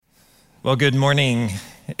Well, good morning.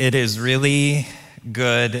 It is really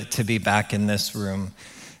good to be back in this room.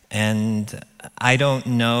 And I don't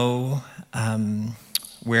know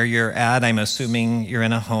where you're at. I'm assuming you're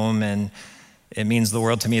in a home, and it means the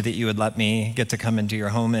world to me that you would let me get to come into your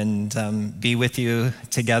home and be with you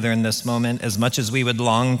together in this moment, as much as we would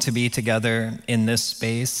long to be together in this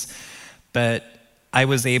space. But I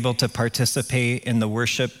was able to participate in the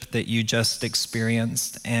worship that you just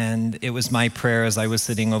experienced, and it was my prayer as I was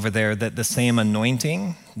sitting over there that the same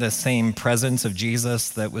anointing, the same presence of Jesus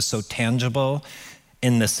that was so tangible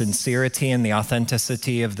in the sincerity and the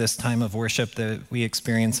authenticity of this time of worship that we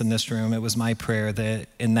experience in this room, it was my prayer that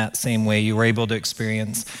in that same way you were able to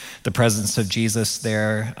experience the presence of Jesus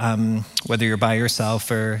there, whether you're by yourself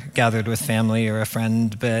or gathered with family or a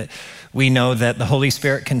friend. But we know that the Holy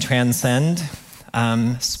Spirit can transcend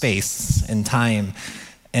space and time.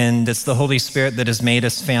 And it's the Holy Spirit that has made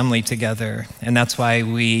us family together. And that's why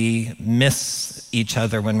we miss each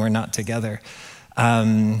other when we're not together.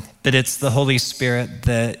 But it's the Holy Spirit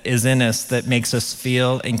that is in us that makes us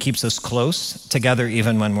feel and keeps us close together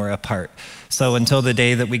even when we're apart. So until the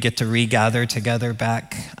day that we get to regather together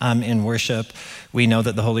back in worship, we know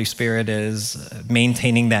that the Holy Spirit is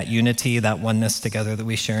maintaining that unity, that oneness together that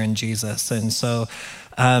we share in Jesus. And so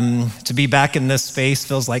to be back in this space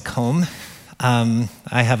feels like home. I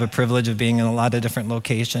have a privilege of being in a lot of different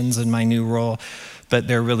locations in my new role, but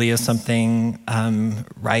there really is something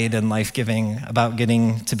right and life-giving about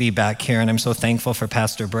getting to be back here. And I'm so thankful for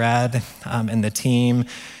Pastor Brad and the team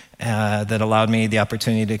that allowed me the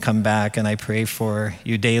opportunity to come back. And I pray for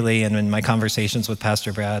you daily. And in my conversations with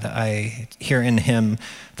Pastor Brad, I hear in him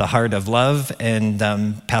the heart of love and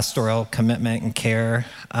pastoral commitment and care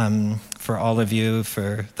for all of you,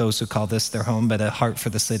 for those who call this their home, but a heart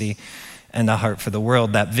for the city and a heart for the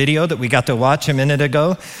world. That video that we got to watch a minute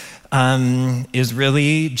ago is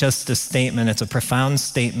really just a statement. It's a profound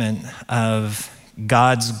statement of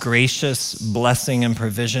God's gracious blessing and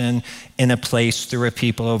provision in a place through a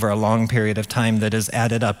people over a long period of time that has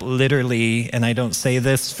added up literally, and I don't say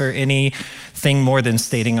this for anything more than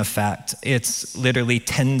stating a fact, it's literally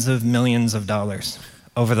tens of millions of dollars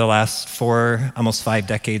over the last 4, almost 5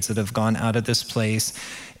 decades that have gone out of this place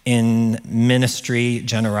in ministry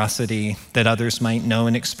generosity that others might know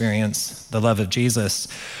and experience the love of Jesus.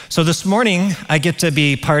 So this morning, I get to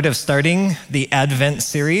be part of starting the Advent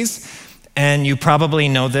series. And you probably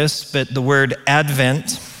know this, but the word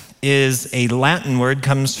Advent is a Latin word,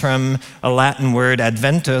 comes from a Latin word,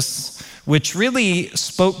 adventus, which really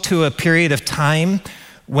spoke to a period of time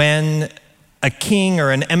when a king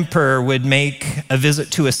or an emperor would make a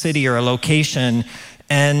visit to a city or a location.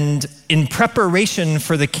 And in preparation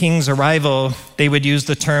for the king's arrival, they would use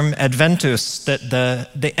the term adventus, that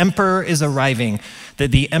the emperor is arriving,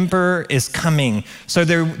 that the emperor is coming. So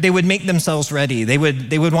they would make themselves ready. They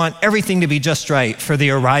would want everything to be just right for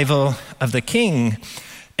the arrival of the king.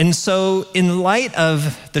 And so in light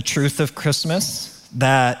of the truth of Christmas,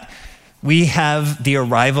 that we have the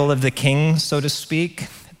arrival of the king, so to speak,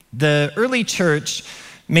 the early church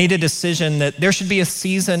made a decision that there should be a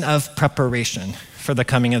season of preparation for the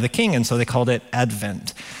coming of the king, and so they called it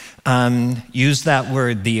Advent. Use that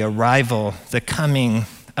word, the arrival, the coming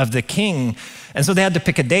of the king. And so they had to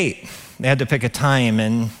pick a date. They had to pick a time.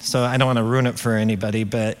 And so I don't want to ruin it for anybody,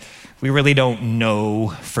 but we really don't know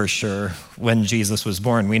for sure when Jesus was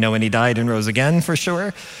born. We know when he died and rose again for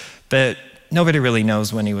sure, but nobody really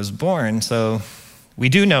knows when he was born. So we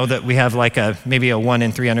do know that we have like maybe a 1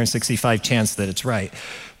 in 365 chance that it's right.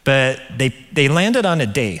 But they landed on a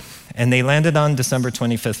day, and they landed on December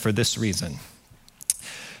 25th for this reason.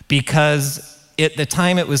 Because at the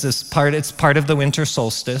time it's part of the winter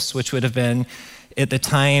solstice, which would have been at the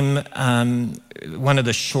time one of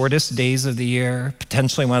the shortest days of the year,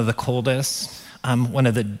 potentially one of the coldest, one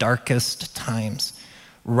of the darkest times,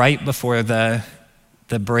 right before the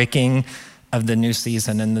breaking of the new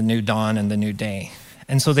season and the new dawn and the new day.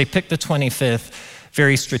 And so they picked the 25th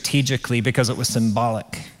very strategically because it was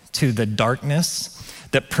symbolic to the darkness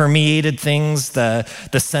that permeated things, the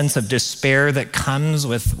sense of despair that comes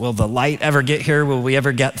with, will the light ever get here? Will we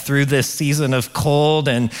ever get through this season of cold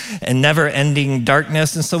and never-ending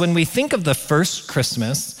darkness? And so when we think of the first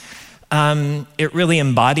Christmas, it really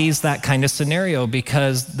embodies that kind of scenario,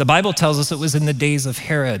 because the Bible tells us it was in the days of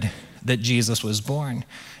Herod that Jesus was born.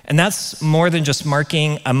 And that's more than just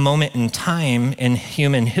marking a moment in time in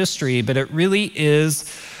human history, but it really is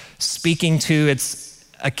speaking to, it's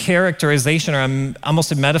a characterization or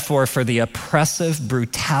almost a metaphor for the oppressive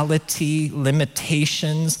brutality,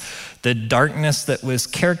 limitations, the darkness that was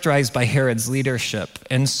characterized by Herod's leadership.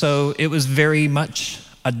 And so it was very much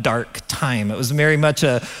a dark time. It was very much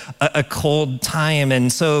a cold time.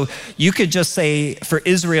 And so you could just say for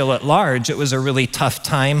Israel at large, it was a really tough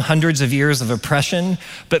time, hundreds of years of oppression.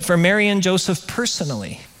 But for Mary and Joseph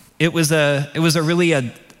personally, it was a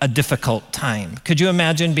really difficult time. Could you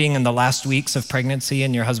imagine being in the last weeks of pregnancy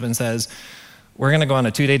and your husband says, we're gonna go on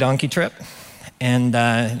a 2-day donkey trip?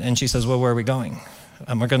 And she says, well, where are we going?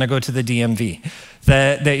 We're going to go to the DMV.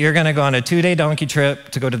 That you're going to go on a 2-day donkey trip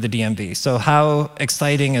to go to the DMV. So how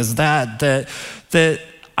exciting is that? That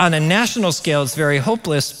on a national scale, it's very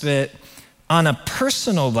hopeless, but on a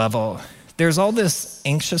personal level, there's all this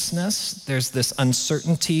anxiousness, there's this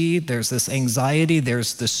uncertainty, there's this anxiety,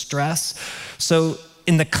 there's this stress. So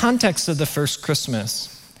in the context of the first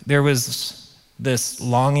Christmas, there was this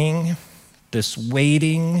longing, this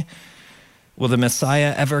waiting. Will the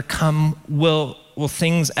Messiah ever come? Will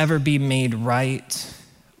things ever be made right?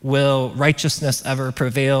 Will righteousness ever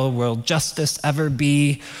prevail? Will justice ever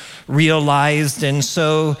be realized? And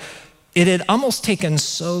so it had almost taken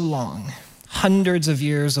so long, hundreds of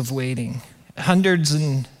years of waiting, hundreds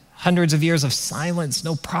and hundreds of years of silence,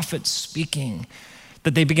 no prophets speaking,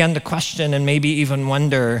 that they began to question and maybe even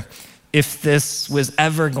wonder if this was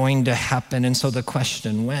ever going to happen. And so the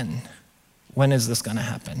question, when? When is this going to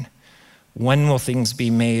happen? When will things be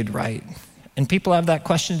made right? And people have that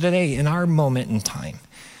question today in our moment in time.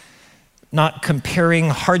 Not comparing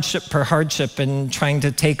hardship per hardship and trying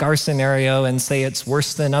to take our scenario and say it's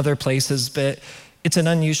worse than other places, but it's an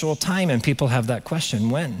unusual time and people have that question.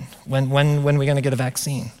 When? When are we going to get a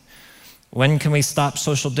vaccine? When can we stop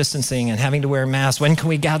social distancing and having to wear masks? When can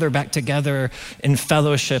we gather back together in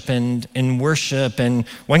fellowship and in worship? And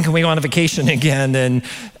when can we go on a vacation again?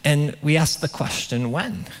 And we ask the question,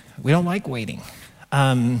 when? We don't like waiting.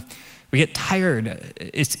 We get tired.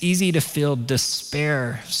 It's easy to feel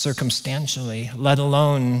despair circumstantially, let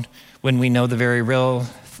alone when we know the very real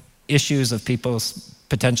issues of people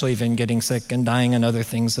potentially even getting sick and dying and other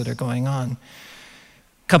things that are going on.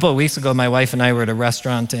 A couple of weeks ago, my wife and I were at a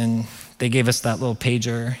restaurant and they gave us that little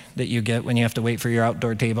pager that you get when you have to wait for your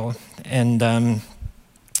outdoor table. And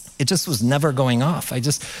it just was never going off.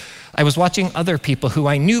 I was watching other people who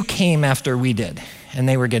I knew came after we did, and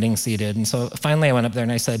they were getting seated. And so finally I went up there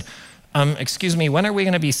and I said, excuse me, when are we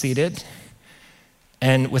gonna be seated?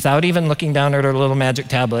 And without even looking down at her little magic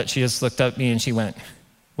tablet, she just looked at me and she went,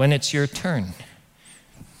 when it's your turn.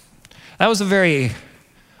 That was a very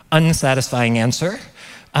unsatisfying answer.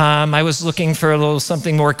 I was looking for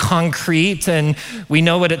something more concrete, and we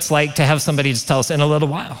know what it's like to have somebody just tell us in a little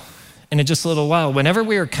while. And in just a little while, whenever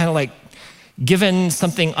we were kind of like given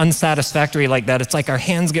something unsatisfactory like that, it's like our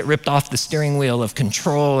hands get ripped off the steering wheel of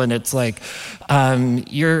control, and it's like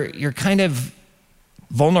you're kind of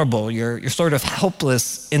vulnerable. You're sort of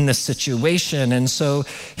helpless in this situation. And so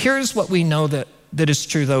here's what we know that is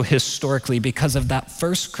true, though, historically, because of that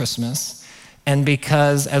first Christmas. And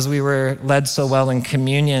because as we were led so well in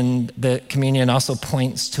communion, the communion also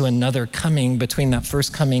points to another coming between that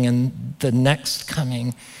first coming and the next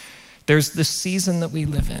coming. There's this season that we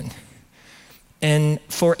live in. And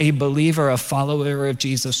for a believer, a follower of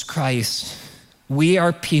Jesus Christ, we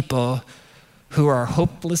are people who are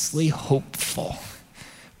hopelessly hopeful.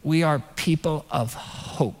 We are people of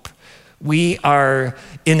hope. We are,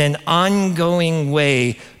 in an ongoing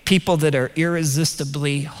way, people that are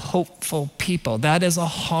irresistibly hopeful people. That is a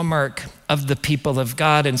hallmark of the people of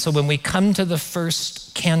God. And so when we come to the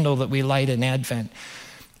first candle that we light in Advent,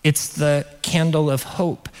 it's the candle of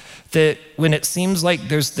hope. That when it seems like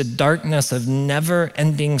there's the darkness of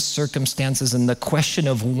never-ending circumstances and the question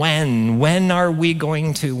of when are we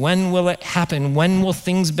going to, when will it happen, when will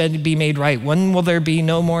things be made right, when will there be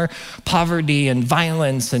no more poverty and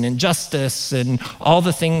violence and injustice and all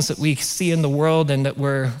the things that we see in the world and that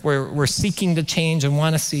we're seeking to change and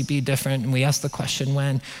want to see be different, and we ask the question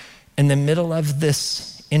when. In the middle of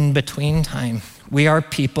this in-between time, we are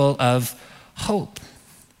people of hope.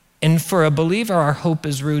 And for a believer, our hope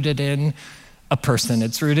is rooted in a person.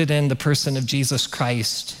 It's rooted in the person of Jesus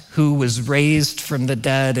Christ, who was raised from the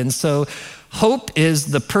dead. And so hope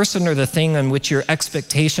is the person or the thing on which your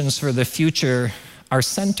expectations for the future are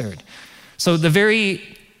centered. So the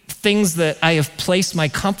very things that I have placed my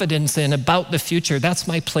confidence in about the future, that's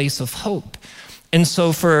my place of hope. And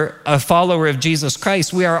so for a follower of Jesus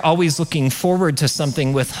Christ, we are always looking forward to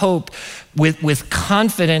something with hope, with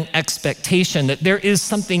confident expectation that there is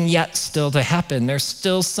something yet still to happen. There's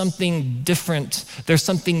still something different. There's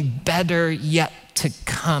something better yet to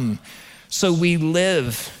come. So we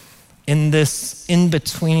live in this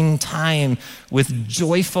in-between time with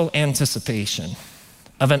joyful anticipation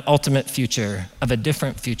of an ultimate future, of a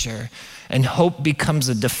different future. And hope becomes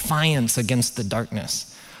a defiance against the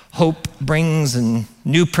darkness. Hope brings a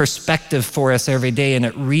new perspective for us every day, and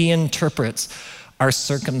it reinterprets our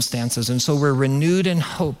circumstances. And so we're renewed in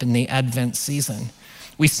hope in the Advent season.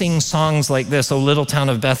 We sing songs like this, O little town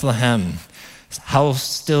of Bethlehem, how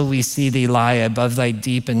still we see thee lie above thy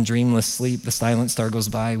deep and dreamless sleep. The silent star goes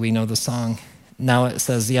by, we know the song. Now it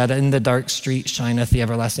says, yet in the dark street shineth the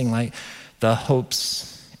everlasting light. The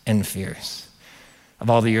hopes and fears of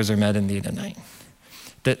all the years are met in thee tonight.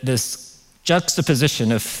 That this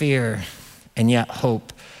juxtaposition of fear and yet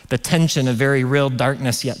hope, the tension of very real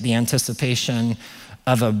darkness, yet the anticipation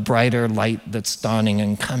of a brighter light that's dawning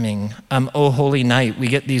and coming. O holy night, we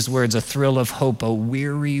get these words, a thrill of hope, a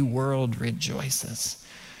weary world rejoices.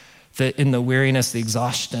 That in the weariness, the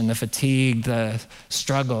exhaustion, the fatigue, the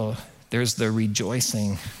struggle, there's the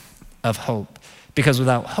rejoicing of hope. Because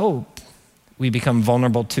without hope, we become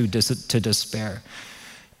vulnerable to despair.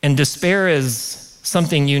 And despair is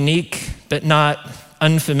something unique, but not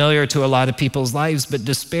unfamiliar to a lot of people's lives. But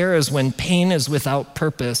despair is when pain is without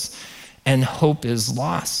purpose and hope is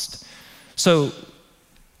lost. So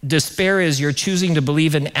despair is you're choosing to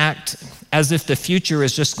believe and act as if the future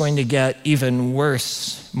is just going to get even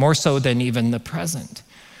worse, more so than even the present.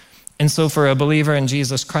 And so for a believer in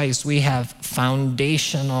Jesus Christ, we have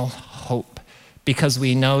foundational hope because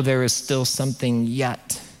we know there is still something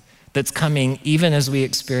yet that's coming even as we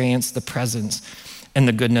experience the presence and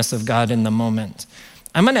the goodness of God in the moment.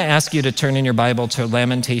 I'm going to ask you to turn in your Bible to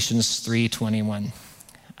Lamentations 3:21.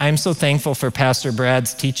 I'm so thankful for Pastor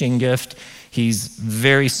Brad's teaching gift. He's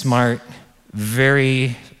very smart,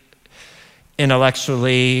 very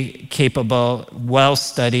intellectually capable,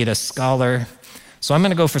 well-studied, a scholar. So I'm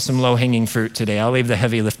going to go for some low-hanging fruit today. I'll leave the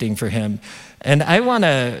heavy lifting for him. And I want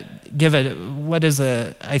to give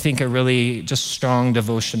I think, a really just strong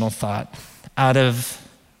devotional thought out of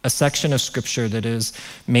a section of scripture that is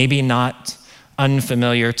maybe not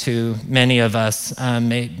unfamiliar to many of us,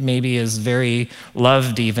 maybe is very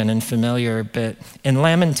loved even and familiar. But in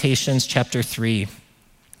Lamentations chapter 3,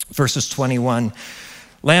 verses 21,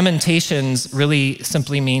 Lamentations really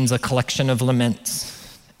simply means a collection of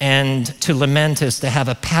laments. And to lament is to have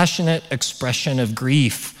a passionate expression of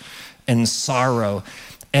grief and sorrow.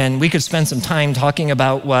 And we could spend some time talking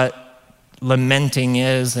about what lamenting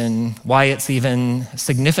is and why it's even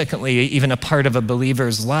significantly even a part of a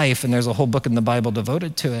believer's life. And there's a whole book in the Bible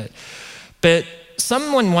devoted to it. But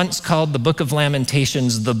someone once called the book of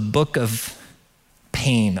Lamentations the book of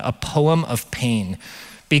pain, a poem of pain,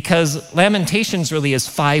 because Lamentations really is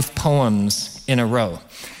 5 poems in a row.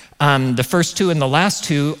 The first 2 and the last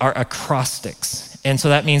 2 are acrostics. And so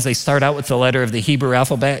that means they start out with the letter of the Hebrew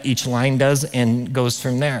alphabet, each line does, and goes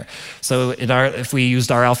from there. So if we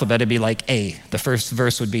used our alphabet, it'd be like A. The first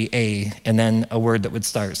verse would be A, and then a word that would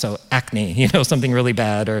start. So acne, something really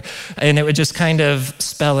bad, and it would just kind of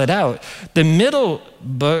spell it out. The middle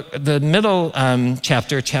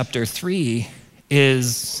chapter, chapter 3,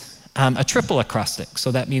 is a triple acrostic.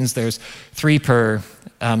 So that means there's 3 per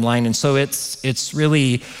line. And so it's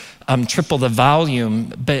really triple the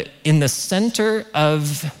volume. But in the center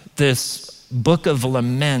of this book of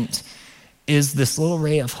lament is this little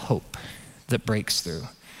ray of hope that breaks through.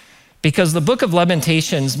 Because the book of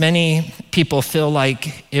Lamentations, many people feel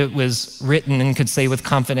like it was written and could say with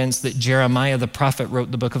confidence that Jeremiah the prophet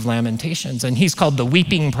wrote the book of Lamentations. And he's called the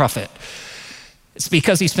weeping prophet. It's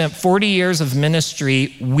because he spent 40 years of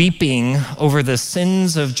ministry weeping over the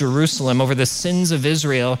sins of Jerusalem, over the sins of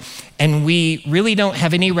Israel, and we really don't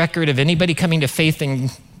have any record of anybody coming to faith in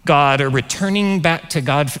God or returning back to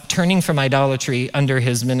God, turning from idolatry under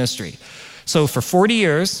his ministry. So for 40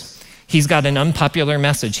 years, he's got an unpopular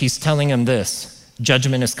message. He's telling them this: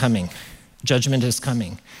 judgment is coming. Judgment is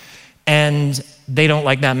coming. And they don't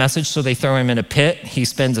like that message, so they throw him in a pit. He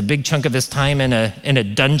spends a big chunk of his time in a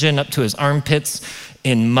dungeon up to his armpits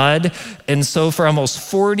in mud. And so for almost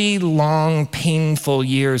 40 long, painful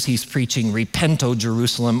years, he's preaching, repent, O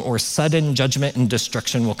Jerusalem, or sudden judgment and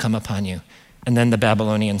destruction will come upon you. And then the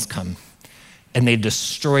Babylonians come. And they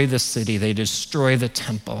destroy the city, they destroy the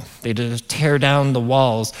temple, they tear down the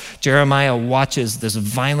walls. Jeremiah watches this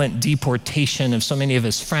violent deportation of so many of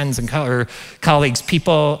his friends and colleagues.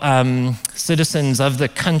 People, citizens of the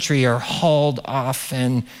country are hauled off,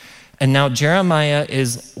 and now Jeremiah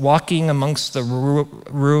is walking amongst the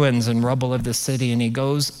ruins and rubble of the city, and he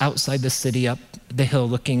goes outside the city up the hill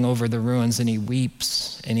looking over the ruins, and he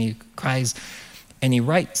weeps, and he cries, and he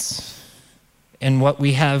writes. And what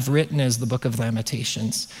we have written is the book of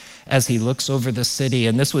Lamentations as he looks over the city.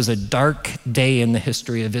 And this was a dark day in the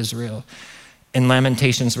history of Israel. And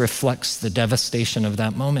Lamentations reflects the devastation of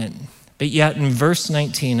that moment. But yet in verse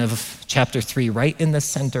 19 of chapter 3, right in the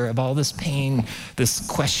center of all this pain, this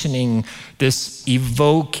questioning, this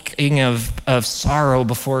evoking of sorrow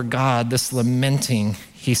before God, this lamenting,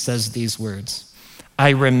 he says these words,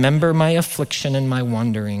 I remember my affliction and my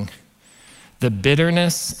wandering, the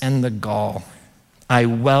bitterness and the gall. I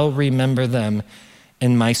well remember them,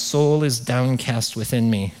 and my soul is downcast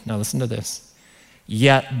within me. Now listen to this.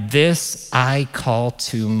 Yet this I call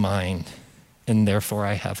to mind, and therefore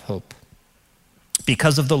I have hope.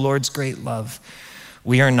 Because of the Lord's great love,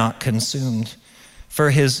 we are not consumed,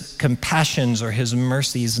 for his compassions or his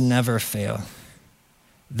mercies never fail.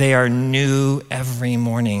 They are new every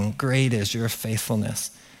morning. Great is your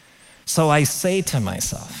faithfulness. So I say to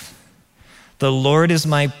myself, the Lord is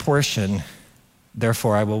my portion,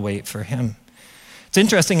 therefore I will wait for him. It's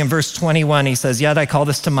interesting in verse 21, he says, yet I call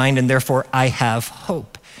this to mind, and therefore I have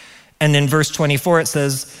hope. And in verse 24, it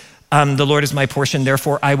says, the Lord is my portion,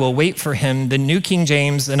 therefore I will wait for him. The New King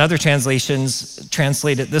James and other translations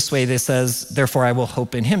translate it this way. They says, therefore I will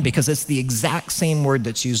hope in him, because it's the exact same word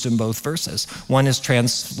that's used in both verses. One is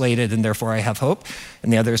translated, and therefore I have hope,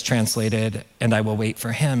 and the other is translated, and I will wait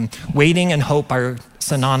for him. Waiting and hope are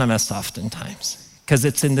synonymous oftentimes, because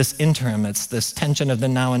it's in this interim. It's this tension of the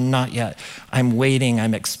now and not yet. I'm waiting,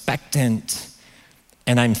 I'm expectant,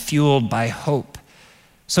 and I'm fueled by hope.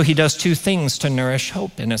 So he does two things to nourish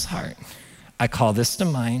hope in his heart. I call this to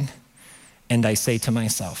mind, and I say to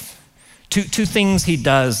myself. Two things he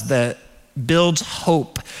does that builds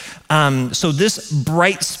hope. So this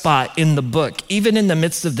bright spot in the book, even in the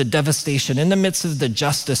midst of the devastation, in the midst of the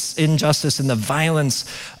injustice, and the violence,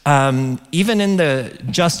 even in the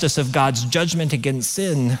justice of God's judgment against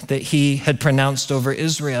sin that he had pronounced over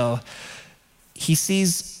Israel, he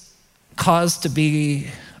sees cause to be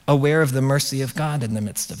aware of the mercy of God in the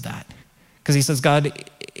midst of that. Because he says, God,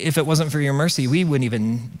 if it wasn't for your mercy, we wouldn't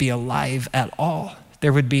even be alive at all.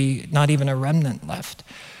 There would be not even a remnant left.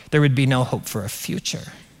 There would be no hope for a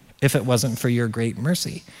future if it wasn't for your great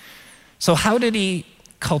mercy. So how did he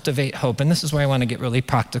cultivate hope? And this is where I want to get really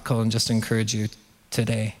practical and just encourage you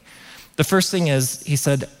today. The first thing is, he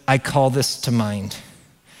said, I call this to mind.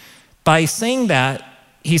 By saying that,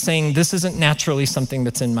 he's saying this isn't naturally something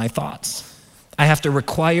that's in my thoughts. I have to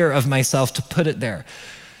require of myself to put it there.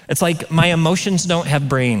 It's like my emotions don't have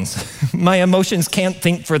brains. My emotions can't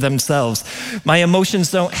think for themselves. My emotions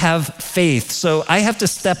don't have faith. So I have to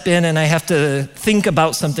step in and I have to think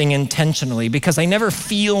about something intentionally, because I never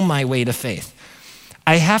feel my way to faith.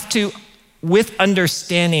 I have to, with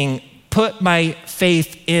understanding, put my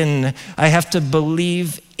faith in. I have to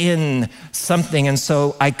believe in something. And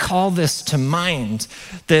so I call this to mind.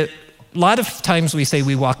 That a lot of times we say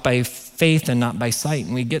we walk by faith and not by sight,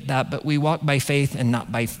 and we get that, but we walk by faith and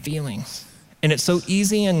not by feelings. And it's so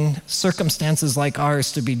easy in circumstances like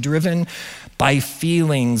ours to be driven by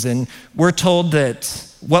feelings. And we're told that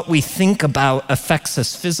what we think about affects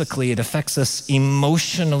us physically, it affects us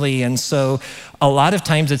emotionally. And so a lot of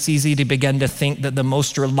times it's easy to begin to think that the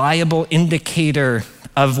most reliable indicator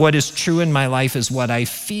of what is true in my life is what I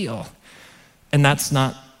feel. And that's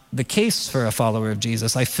not the case for a follower of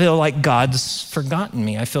Jesus. I feel like God's forgotten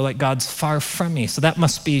me. I feel like God's far from me. So that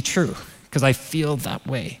must be true, because I feel that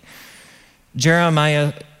way.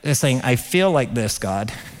 Jeremiah is saying, I feel like this,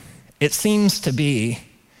 God. It seems to be,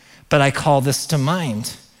 but I call this to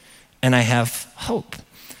mind, and I have hope.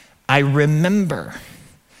 I remember.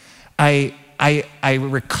 I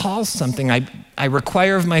recall something. I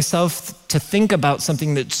require of myself to think about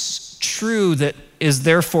something that's true, that is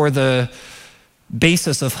therefore the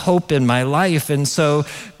basis of hope in my life. And so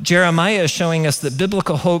Jeremiah is showing us that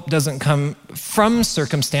biblical hope doesn't come from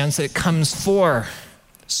circumstance, it comes for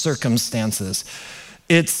circumstances.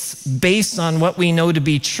 It's based on what we know to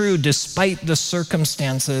be true despite the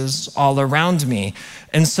circumstances all around me.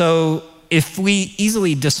 And so if we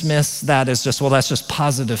easily dismiss that as just, well, that's just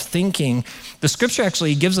positive thinking, the scripture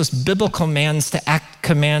actually gives us biblical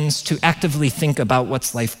commands to actively think about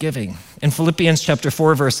what's life-giving. In Philippians chapter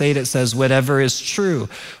 4, verse 8, it says, whatever is true,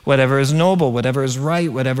 whatever is noble, whatever is right,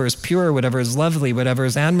 whatever is pure, whatever is lovely, whatever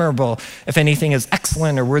is admirable, if anything is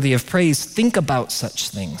excellent or worthy of praise, think about such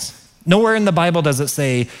things. Nowhere in the Bible does it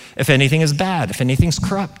say, if anything is bad, if anything's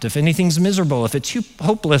corrupt, if anything's miserable, if it's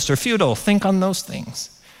hopeless or futile, think on those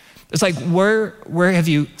things. It's like, where have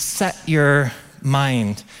you set your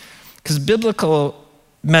mind? Because biblical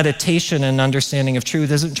meditation and understanding of truth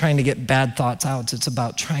isn't trying to get bad thoughts out. It's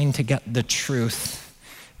about trying to get the truth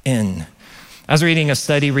in. I was reading a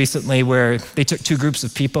study recently where they took two groups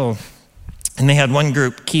of people, and they had one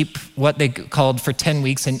group keep what they called for 10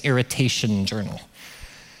 weeks an irritation journal.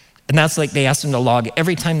 And that's like they asked them to log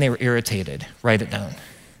every time they were irritated, write it down.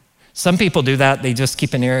 Some people do that. They just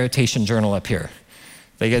keep an irritation journal up here.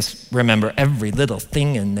 They just remember every little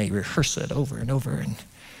thing and they rehearse it over and over. And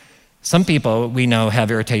some people we know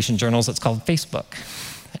have irritation journals. It's called Facebook.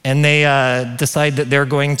 And they decide that they're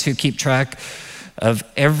going to keep track of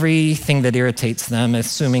everything that irritates them,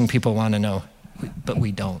 assuming people want to know. But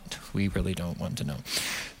we don't. We really don't want to know.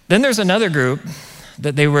 Then there's another group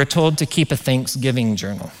that they were told to keep a Thanksgiving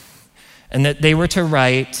journal, and that they were to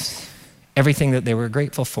write everything that they were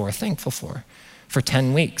grateful for, thankful for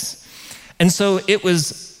 10 weeks. And so it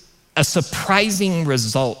was a surprising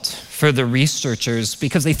result for the researchers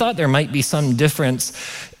because they thought there might be some difference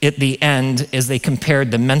at the end as they compared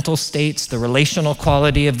the mental states, the relational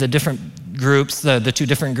quality of the different groups, the two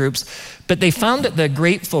different groups. But they found that the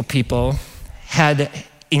grateful people had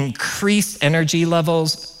increased energy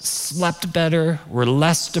levels, slept better, were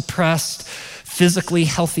less depressed, physically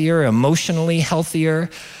healthier, emotionally healthier.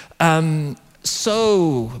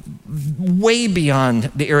 So way beyond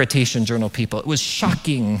the irritation journal people. It was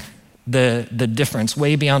shocking, the difference,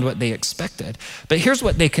 way beyond what they expected. But here's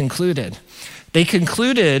what they concluded. They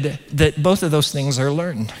concluded that both of those things are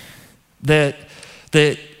learned. That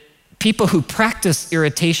people who practice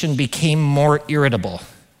irritation became more irritable,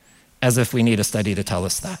 as if we need a study to tell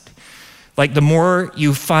us that. Like the more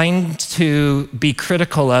you find to be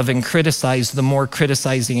critical of and criticize, the more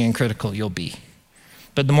criticizing and critical you'll be.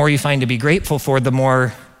 But the more you find to be grateful for, the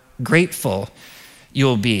more grateful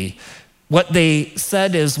you'll be. What they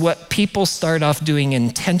said is what people start off doing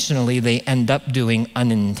intentionally, they end up doing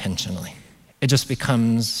unintentionally. It just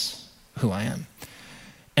becomes who I am.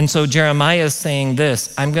 And so Jeremiah is saying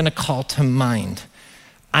this, I'm gonna call to mind.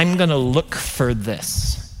 I'm gonna look for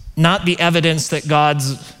this. Not the evidence that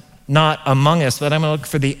God's not among us, but I'm gonna look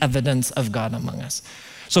for the evidence of God among us.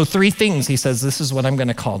 So 3 things, he says, this is what I'm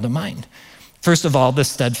gonna call to mind. First of all, the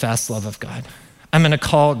steadfast love of God. I'm gonna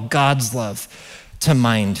call God's love to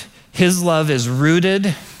mind. His love is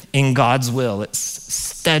rooted in God's will. It's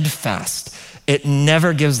steadfast. It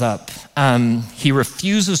never gives up. He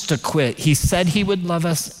refuses to quit. He said he would love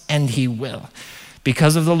us, and he will.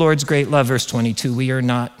 Because of the Lord's great love, verse 22, we are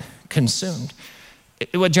not consumed.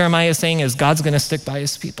 What Jeremiah is saying is God's gonna stick by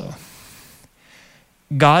his people.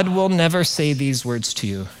 God will never say these words to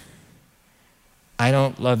you, I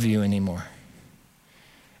don't love you anymore.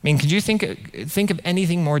 I mean, could you think of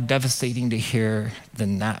anything more devastating to hear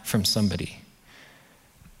than that from somebody?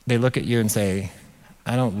 They look at you and say,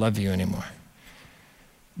 I don't love you anymore.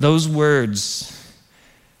 Those words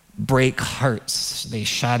break hearts, they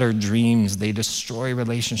shatter dreams, they destroy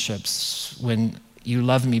relationships when you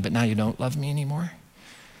love me, but now you don't love me anymore.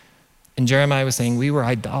 And Jeremiah was saying, we were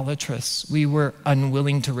idolatrous, we were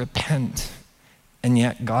unwilling to repent, and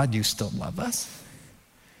yet God, you still love us.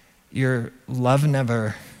 Your love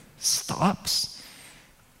never stops.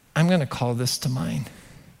 I'm gonna call this to mind.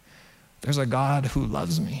 There's a God who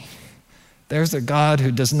loves me. There's a God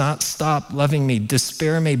who does not stop loving me.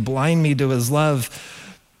 Despair may blind me to his love,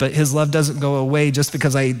 but his love doesn't go away just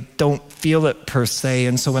because I don't feel it per se.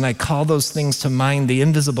 And so when I call those things to mind, the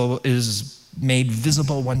invisible is made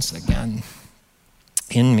visible once again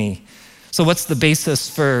in me. So what's the basis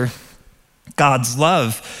for God's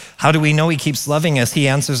love? How do we know he keeps loving us? He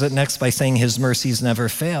answers it next by saying his mercies never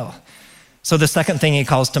fail. So the second thing he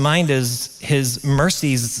calls to mind is his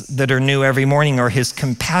mercies that are new every morning, or his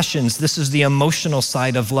compassions. This is the emotional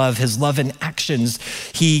side of love, his love in actions.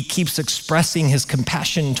 He keeps expressing his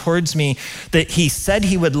compassion towards me, that he said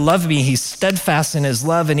he would love me. He's steadfast in his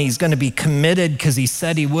love, and he's going to be committed because he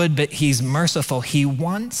said he would, but he's merciful. He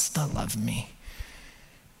wants to love me.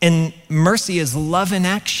 And mercy is love in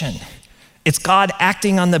action. It's God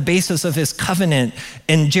acting on the basis of his covenant.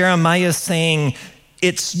 And Jeremiah is saying,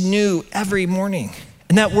 it's new every morning.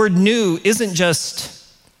 And that word new isn't just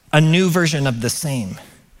a new version of the same.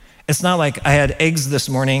 It's not like I had eggs this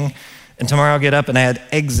morning and tomorrow I'll get up and I had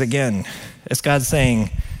eggs again. It's God saying,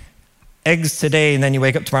 eggs today, and then you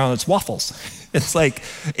wake up tomorrow and it's waffles. It's like,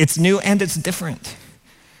 it's new and it's different.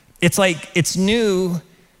 It's like, it's new,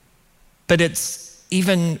 but it's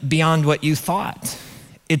even beyond what you thought.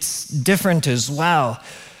 It's different as well.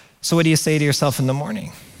 So what do you say to yourself in the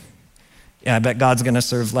morning? Yeah, I bet God's gonna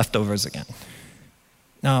serve leftovers again.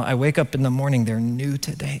 No, I wake up in the morning, they're new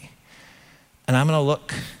today. And I'm gonna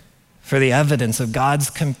look for the evidence of God's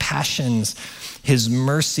compassions, his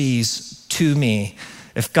mercies to me.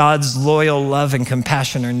 If God's loyal love and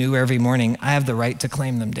compassion are new every morning, I have the right to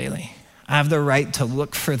claim them daily. I have the right to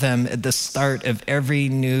look for them at the start of every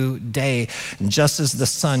new day. And just as the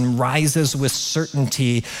sun rises with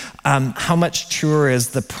certainty, how much truer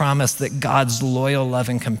is the promise that God's loyal love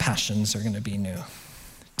and compassions are gonna be new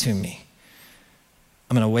to me?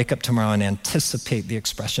 I'm going to wake up tomorrow and anticipate the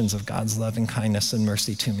expressions of God's love and kindness and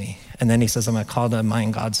mercy to me. And then he says, I'm going to call to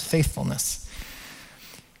mind God's faithfulness,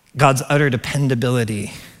 God's utter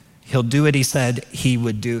dependability. He'll do what he said he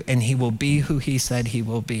would do, and he will be who he said he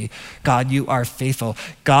will be. God, you are faithful.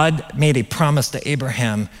 God made a promise to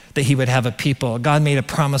Abraham that he would have a people. God made a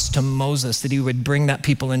promise to Moses that he would bring that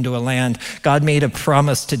people into a land. God made a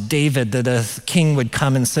promise to David that a king would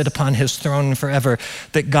come and sit upon his throne forever.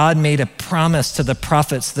 That God made a promise to the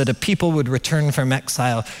prophets that a people would return from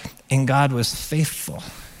exile. And God was faithful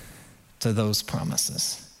to those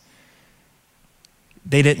promises.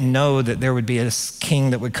 They didn't know that there would be a king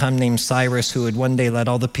that would come named Cyrus who would one day let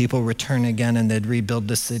all the people return again, and they'd rebuild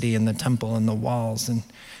the city and the temple and the walls and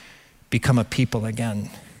become a people again.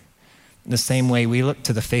 In the same way, we look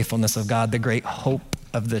to the faithfulness of God, the great hope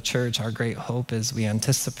of the church. Our great hope is we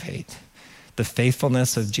anticipate the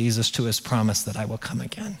faithfulness of Jesus to his promise that I will come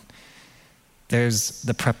again. There's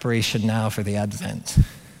the preparation now for the advent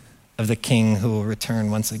of the king who will return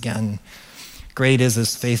once again. Great is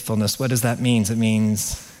his faithfulness. What does that mean? It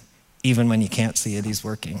means even when you can't see it, he's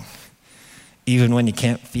working. Even when you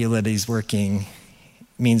can't feel it, he's working. It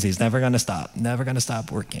means he's never going to stop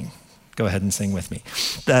working. Go ahead and sing with me.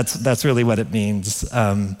 That's really what it means.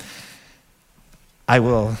 I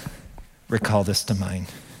will recall this to mind.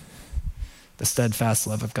 The steadfast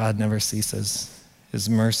love of God never ceases. His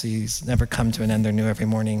mercies never come to an end. They're new every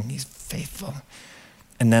morning. He's faithful.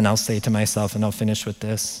 And then I'll say to myself, and I'll finish with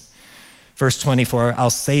this. Verse 24, I'll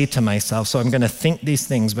say to myself, so I'm going to think these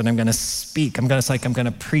things, but I'm going to speak. I'm going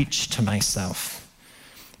to preach to myself.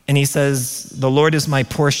 And he says, the Lord is my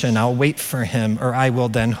portion. I'll wait for him, or I will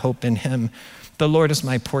then hope in him. The Lord is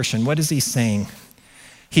my portion. What is he saying?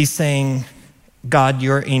 He's saying, God,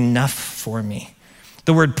 you're enough for me.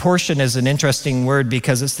 The word portion is an interesting word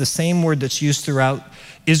because it's the same word that's used throughout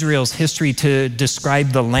Israel's history to describe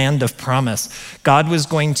the land of promise. God was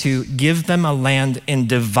going to give them a land and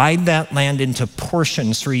divide that land into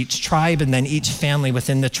portions for each tribe and then each family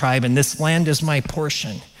within the tribe. And this land is my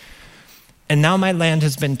portion. And now my land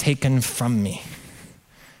has been taken from me.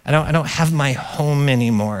 I don't have my home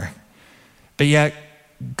anymore. But yet,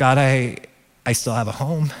 God, I still have a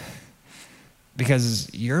home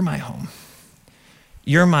because you're my home.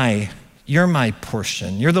 You're my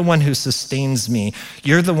portion. You're the one who sustains me.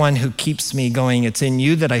 You're the one who keeps me going. It's in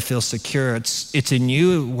you that I feel secure. It's in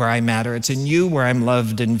you where I matter. It's in you where I'm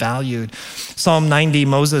loved and valued. Psalm 90,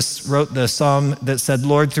 Moses wrote the psalm that said,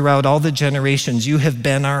 Lord, throughout all the generations, you have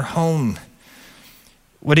been our home.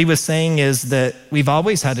 What he was saying is that we've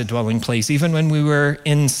always had a dwelling place, even when we were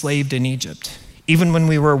enslaved in Egypt, even when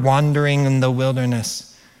we were wandering in the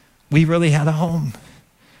wilderness, we really had a home.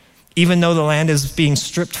 Even though the land is being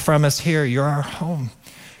stripped from us here, you're our home.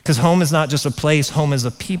 Because home is not just a place, home is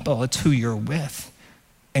a people. It's who you're with.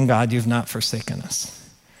 And God, you've not forsaken us.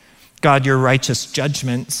 God, your righteous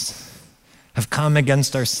judgments have come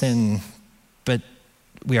against our sin, but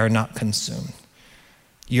we are not consumed.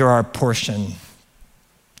 You're our portion.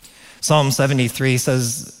 Psalm 73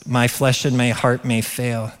 says, my flesh and my heart may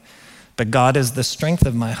fail, but God is the strength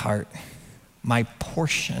of my heart, my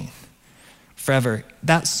portion forever.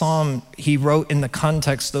 That psalm, he wrote in the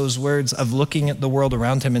context those words of looking at the world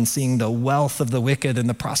around him and seeing the wealth of the wicked and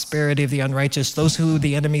the prosperity of the unrighteous, those who,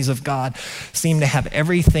 the enemies of God, seem to have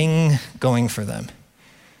everything going for them.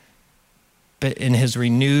 But in his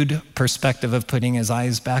renewed perspective of putting his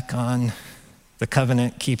eyes back on the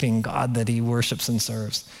covenant-keeping God that he worships and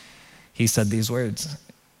serves, he said these words,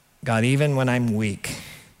 God, even when I'm weak,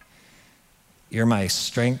 you're my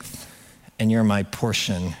strength and you're my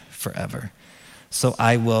portion forever. So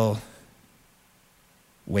I will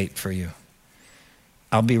wait for you.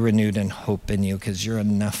 I'll be renewed in hope in you because you're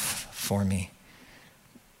enough for me.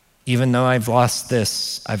 Even though I've lost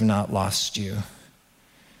this, I've not lost you.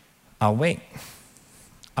 I'll wait.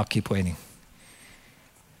 I'll keep waiting.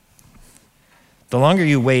 The longer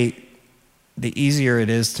you wait, the easier it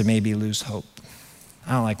is to maybe lose hope.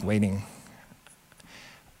 I don't like waiting.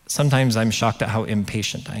 Sometimes I'm shocked at how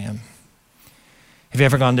impatient I am. Have you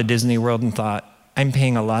ever gone to Disney World and thought, I'm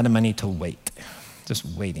paying a lot of money to wait, just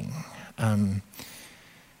waiting. But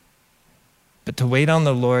to wait on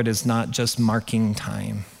the Lord is not just marking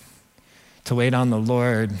time. To wait on the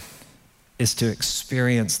Lord is to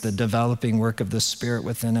experience the developing work of the Spirit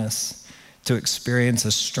within us, to experience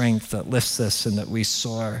a strength that lifts us and that we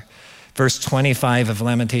soar. Verse 25 of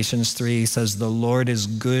Lamentations 3 says, the Lord is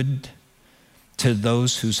good to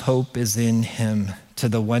those whose hope is in him, to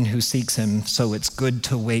the one who seeks him. So it's good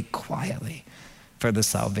to wait quietly for the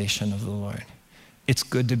salvation of the Lord. It's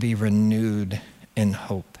good to be renewed in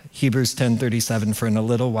hope. Hebrews 10:37, for in a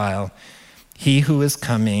little while He who is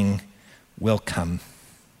coming will come,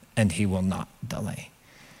 and he will not delay.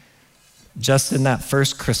 Just in that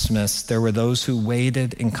first Christmas, there were those who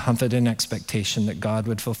waited in confident expectation that God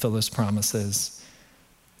would fulfill his promises,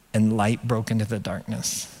 and light broke into the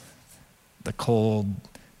darkness. The cold,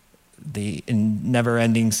 the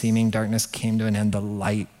never-ending seeming darkness came to an end. The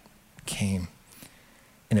light came,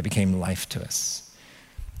 and it became life to us.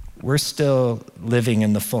 We're still living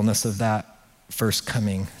in the fullness of that first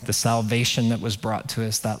coming, the salvation that was brought to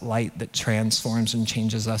us, that light that transforms and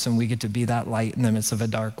changes us, and we get to be that light in the midst of a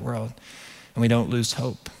dark world. And we don't lose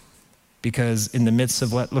hope, because in the midst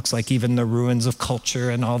of what looks like even the ruins of culture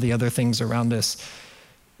and all the other things around us,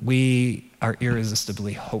 we are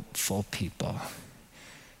irresistibly hopeful people,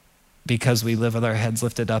 because we live with our heads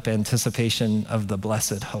lifted up, anticipation of the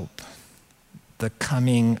blessed hope, the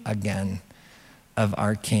coming again of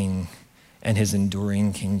our King and his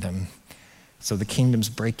enduring kingdom. So the kingdom's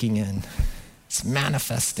breaking in. It's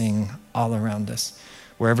manifesting all around us,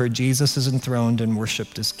 wherever Jesus is enthroned and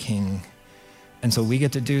worshiped as King. And so we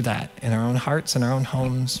get to do that in our own hearts, in our own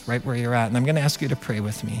homes, right where you're at. And I'm going to ask you to pray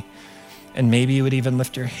with me. And maybe you would even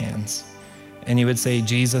lift your hands and you would say,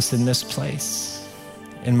 Jesus, in this place,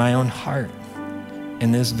 in my own heart,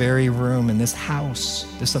 in this very room, in this house,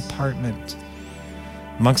 this apartment,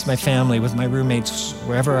 amongst my family, with my roommates,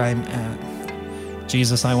 wherever I'm at,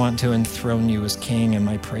 Jesus, I want to enthrone you as King in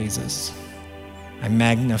my praises. I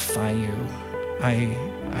magnify you.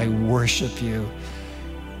 I worship you.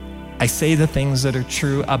 I say the things that are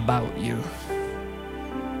true about you.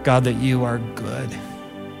 God, that you are good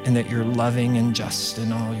and that you're loving and just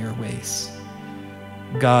in all your ways.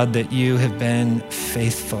 God, that you have been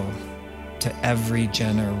faithful to every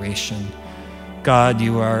generation. God,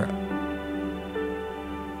 you are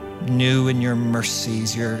new in your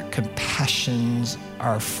mercies. Your compassions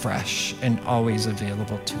are fresh and always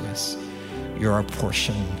available to us. You're our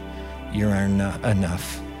portion. You're our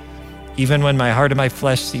enough. Even when my heart and my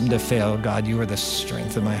flesh seem to fail, God, you are the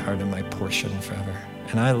strength of my heart and my portion forever.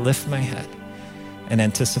 And I lift my head in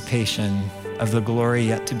anticipation of the glory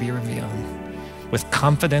yet to be revealed, with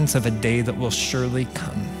confidence of a day that will surely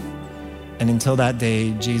come. And until that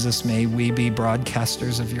day, Jesus, may we be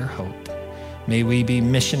broadcasters of your hope. May we be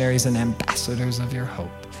missionaries and ambassadors of your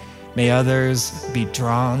hope. May others be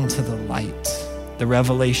drawn to the light, the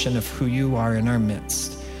revelation of who you are in our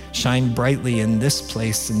midst. Shine brightly in this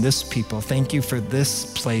place, in this people. Thank you for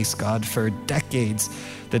this place, God, for decades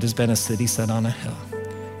that has been a city set on a hill.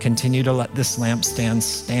 Continue to let this lampstand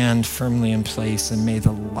stand firmly in place, and may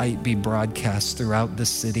the light be broadcast throughout the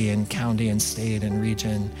city and county and state and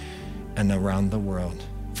region and around the world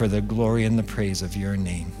for the glory and the praise of your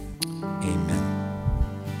name. Amen.